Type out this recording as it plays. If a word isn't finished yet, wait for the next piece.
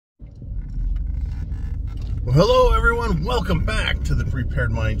Well, hello everyone, welcome back to the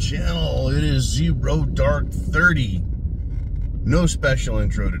Prepared Mind channel. It is 0 Dark 30. No special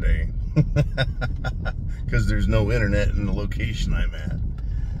intro today because there's no internet in the location I'm at.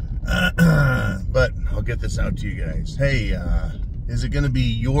 But I'll get this out to you guys. Hey, is it going to be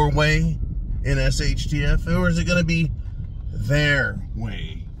your way in SHTF, or is it going to be their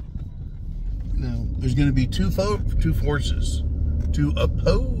way? Now, there's going to be two forces, two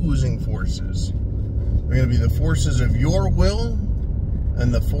opposing forces. They're going to be the forces of your will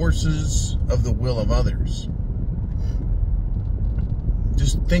and the forces of the will of others.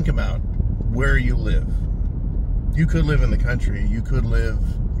 Just think about where you live. You could live in the country. You could live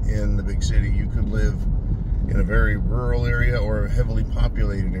in the big city. You could live in a very rural area or a heavily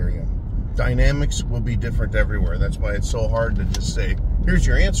populated area. Dynamics will be different everywhere. That's why it's so hard to just say, here's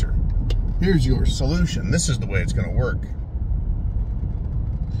your answer. Here's your solution. This is the way it's going to work.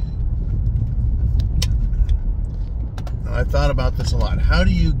 I thought about this a lot. How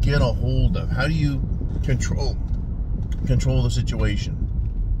do you get a hold of, how do you control the situation?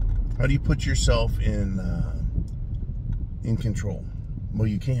 How do you put yourself in control? Well,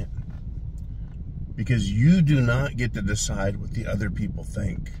 you can't. Because you do not get to decide what the other people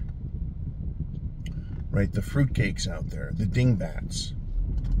think. Right? The fruitcakes out there, the dingbats,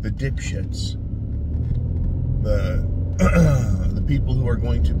 the dipshits, the people who are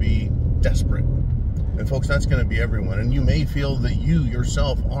going to be desperate. And folks, that's going to be everyone. And you may feel that you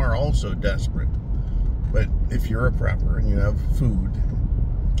yourself are also desperate. But if you're a prepper and you have food,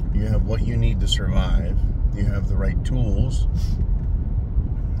 you have what you need to survive, you have the right tools,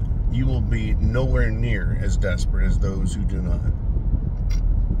 you will be nowhere near as desperate as those who do not.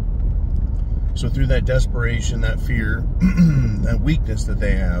 So through that desperation, that fear, that weakness that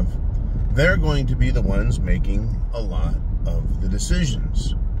they have, they're going to be the ones making a lot of the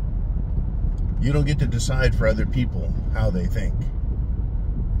decisions. You don't get to decide for other people how they think.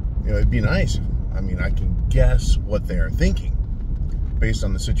 You know, it'd be nice. I mean, I can guess what they are thinking based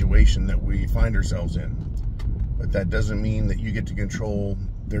on the situation that we find ourselves in. But that doesn't mean that you get to control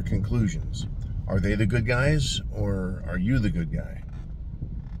their conclusions. Are they the good guys, or are you the good guy?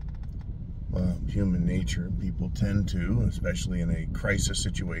 Well, human nature, people tend to, especially in a crisis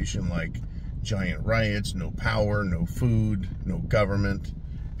situation like giant riots, no power, no food, no government,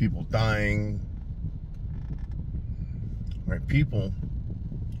 people dying. Right? People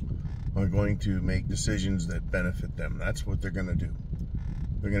are going to make decisions that benefit them. That's what they're going to do.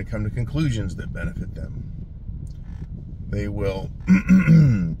 They're going to come to conclusions that benefit them. They will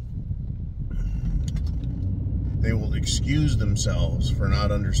they will excuse themselves for not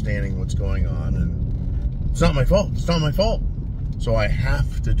understanding what's going on, and it's not my fault. It's not my fault. So I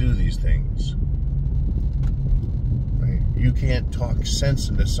have to do these things. Right? You can't talk sense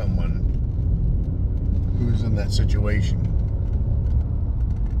into someone who's in that situation.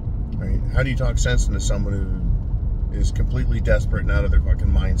 Right? How do you talk sense into someone who is completely desperate and out of their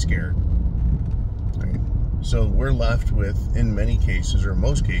fucking mind scared? Right? So we're left with, in many cases, or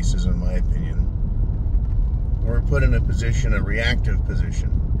most cases in my opinion, we're put in a position, a reactive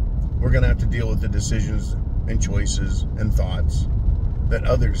position. We're going to have to deal with the decisions and choices and thoughts that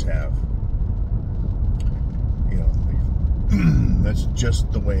others have. You know, that's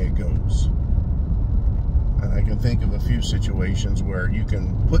just the way it goes. And I can think of a few situations where you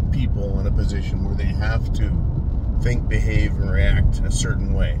can put people in a position where they have to think, behave, and react a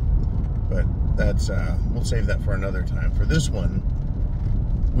certain way. But that's, we'll save that for another time. For this one,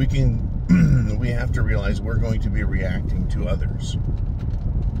 we have to realize we're going to be reacting to others.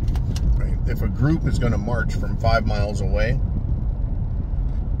 Right? If a group is going to march from 5 miles away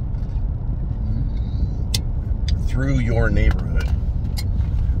through your neighborhood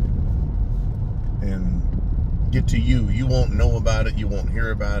and get to you, you won't know about it, you won't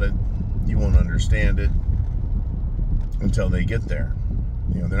hear about it, you won't understand it until they get there.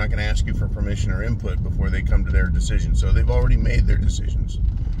 You know, they're not going to ask you for permission or input before they come to their decision. So they've already made their decisions.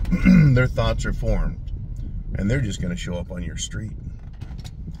 Their thoughts are formed, and they're just going to show up on your street.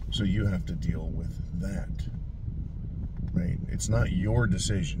 So you have to deal with that. Right? It's not your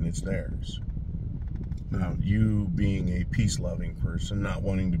decision, it's theirs. Now, you being a peace-loving person, not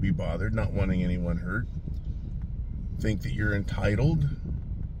wanting to be bothered, not wanting anyone hurt, think that you're entitled,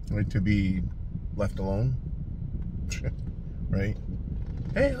 right, to be left alone. Right?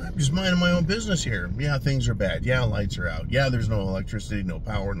 Hey, I'm just minding my own business here. Yeah, things are bad. Yeah, lights are out. Yeah, there's no electricity, no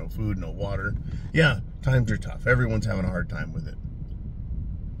power, no food, no water. Yeah, times are tough. Everyone's having a hard time with it.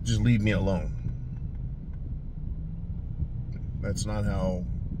 Just leave me alone. That's not how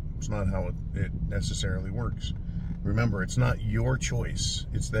it necessarily works. Remember, it's not your choice,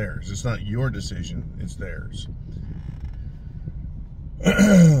 it's theirs. It's not your decision, it's theirs.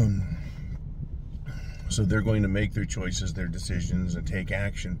 So they're going to make their choices, their decisions, and take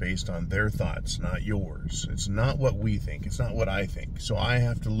action based on their thoughts, not yours. It's not what we think. It's not what I think. So I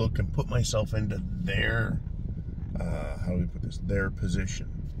have to look and put myself into their, how do we put this? Their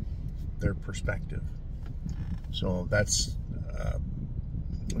position, their perspective. So that's,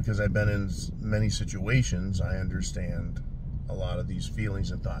 because I've been in many situations, I understand a lot of these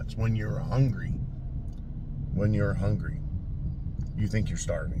feelings and thoughts. When you're hungry, you think you're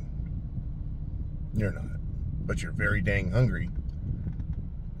starving. You're not, but you're very dang hungry.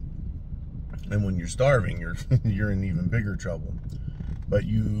 And when you're starving, you're in even bigger trouble. But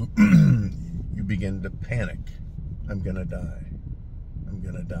you you begin to panic. I'm gonna die. I'm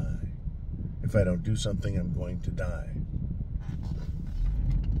gonna die. If I don't do something, I'm going to die.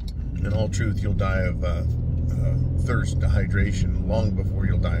 In all truth, you'll die of thirst, dehydration, long before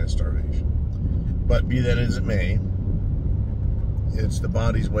you'll die of starvation. But be that as it may, it's the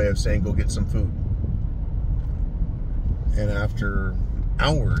body's way of saying, go get some food. And after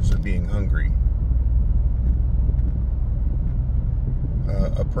hours of being hungry,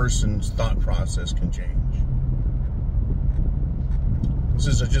 a person's thought process can change. This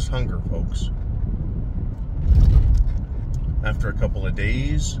is just hunger, folks. After a couple of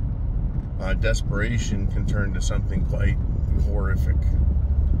days, desperation can turn to something quite horrific.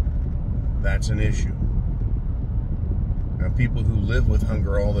 That's an issue. Now, people who live with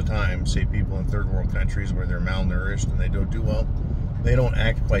hunger all the time, say people in third world countries where they're malnourished and they don't do well, they don't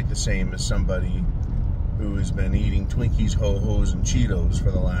act quite the same as somebody who has been eating Twinkies, Ho-Hos, and Cheetos for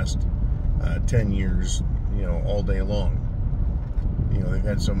the last 10 years, all day long. They've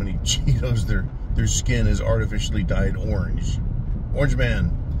had so many Cheetos, their skin is artificially dyed orange. Orange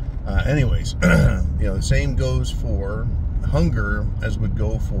man. Anyways, the same goes for hunger as would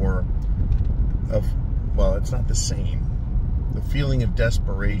go for, well, it's not the same. The feeling of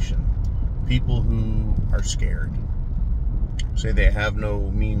desperation. People who are scared. Say they have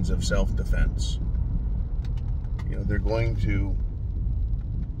no means of self-defense. They're going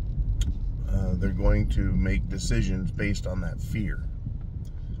to make decisions based on that fear.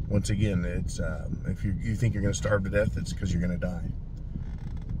 Once again, it's if you think you're going to starve to death, it's because you're going to die.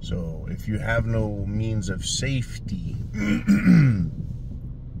 So if you have no means of safety,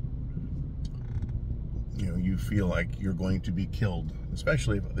 you feel like you're going to be killed,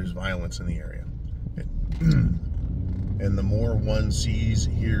 especially if there's violence in the area. And the more one sees,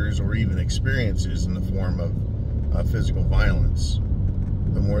 hears, or even experiences in the form of physical violence,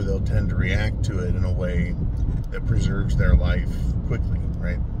 the more they'll tend to react to it in a way that preserves their life quickly,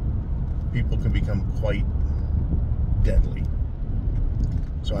 right? People can become quite deadly.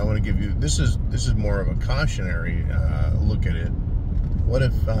 So I want to give you, this is more of a cautionary look at it. What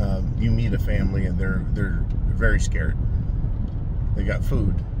if you meet a family and they're very scared? They got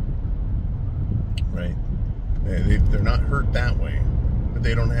food, right? They're not hurt that way, but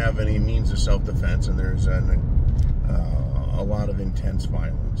they don't have any means of self-defense, and there's a lot of intense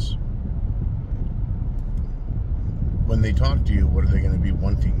violence. When they talk to you, what are they going to be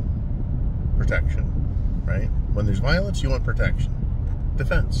wanting? Protection, right? When there's violence, you want protection.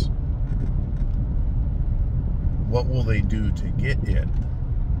 Defense. What will they do to get it?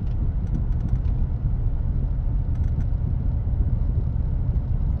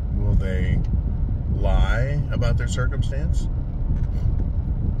 Will they lie about their circumstance?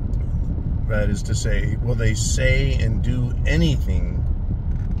 That is to say, will they say and do anything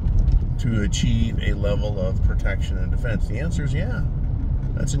to achieve a level of protection and defense? The answer is yeah.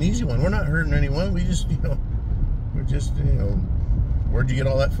 That's an easy one. We're not hurting anyone. We just, where'd you get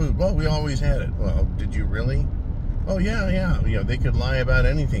all that food? Well, we always had it. Well, did you really? Oh, yeah. They could lie about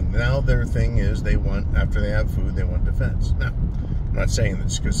anything. Now their thing is after they have food, they want defense. Now, I'm not saying that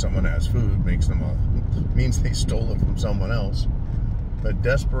just because someone has food means they stole it from someone else. But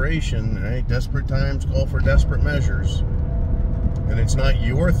desperation, right? Desperate times call for desperate measures. And it's not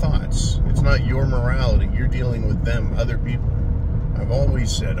your thoughts. It's not your morality. You're dealing with them, other people. I've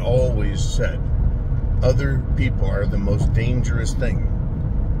always said, other people are the most dangerous thing.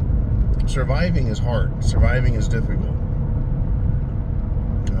 Surviving is hard. Surviving is difficult.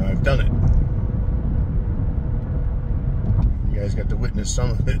 I've done it. You guys got to witness some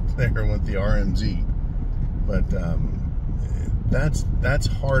of it there with the RMZ. But that's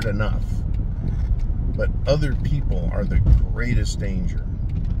hard enough. But other people are the greatest danger.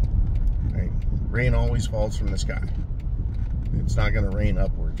 Right? Rain always falls from the sky. It's not going to rain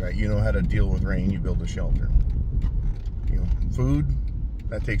upwards, right? You know how to deal with rain. You build a shelter. Food,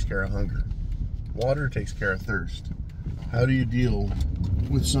 that takes care of hunger. Water takes care of thirst. How do you deal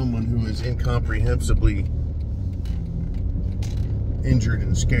with someone who is incomprehensibly injured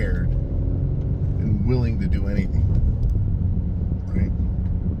and scared and willing to do anything? Right?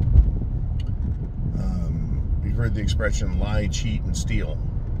 You've heard the expression lie, cheat, and steal.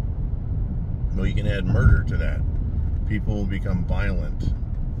 Well, you can add murder to that. People will become violent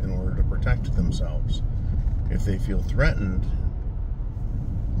in order to protect themselves. If they feel threatened,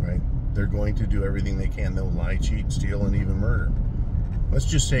 right, they're going to do everything they can. They'll lie, cheat, steal, and even murder. Let's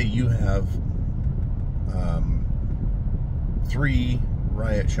just say you have 3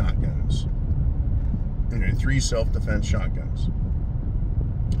 riot shotguns, 3 self-defense shotguns,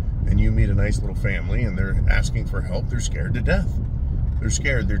 and you meet a nice little family and they're asking for help. They're scared to death. They're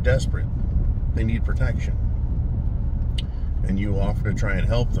scared. They're desperate. They need protection. And you offer to try and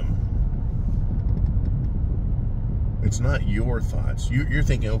help them. It's not your thoughts. You're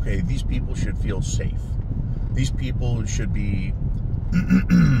thinking, okay, these people should feel safe. These people should be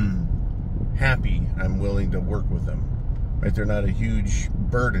happy I'm willing to work with them. Right? They're not a huge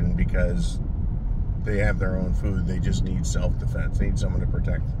burden because they have their own food. They just need self-defense. They need someone to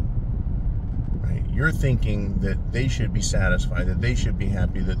protect them. Right? You're thinking that they should be satisfied, that they should be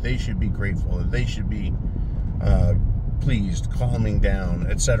happy, that they should be grateful, that they should be pleased, calming down,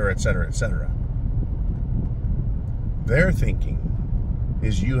 etc., etc., etc. Their thinking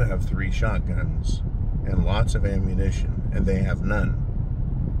is you have 3 shotguns and lots of ammunition, and they have none.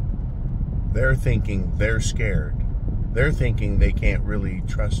 They're thinking they're scared. They're thinking they can't really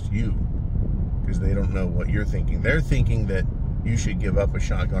trust you because they don't know what you're thinking. They're thinking that you should give up a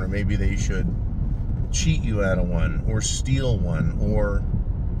shotgun, or maybe they should cheat you out of one, or steal one, or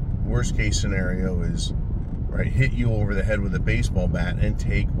worst case scenario is, right, hit you over the head with a baseball bat and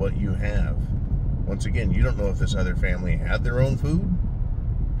take what you have. Once again, you don't know if this other family had their own food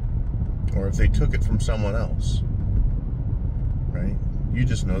or if they took it from someone else, right? You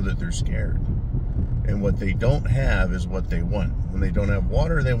just know that they're scared. And what they don't have is what they want. When they don't have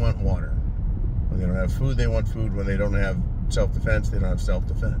water, they want water. When they don't have food, they want food. When they don't have self-defense, they don't have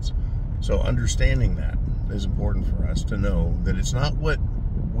self-defense. So understanding that is important for us to know that it's not what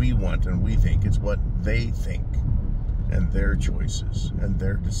we want and we think, it's what they think and their choices and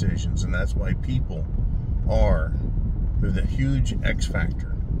their decisions. And that's why people they're the huge X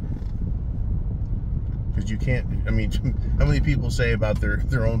factor. Because you can't, I mean, how many people say about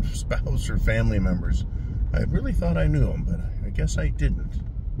their own spouse or family members, I really thought I knew them, but I guess I didn't.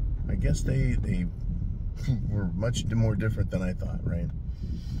 I guess they were much more different than I thought, right?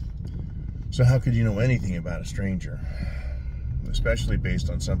 So how could you know anything about a stranger? Especially based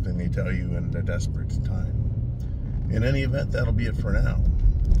on something they tell you in a desperate time. In any event, that'll be it for now.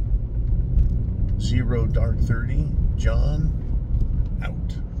 0 Dark 30, John,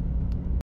 out.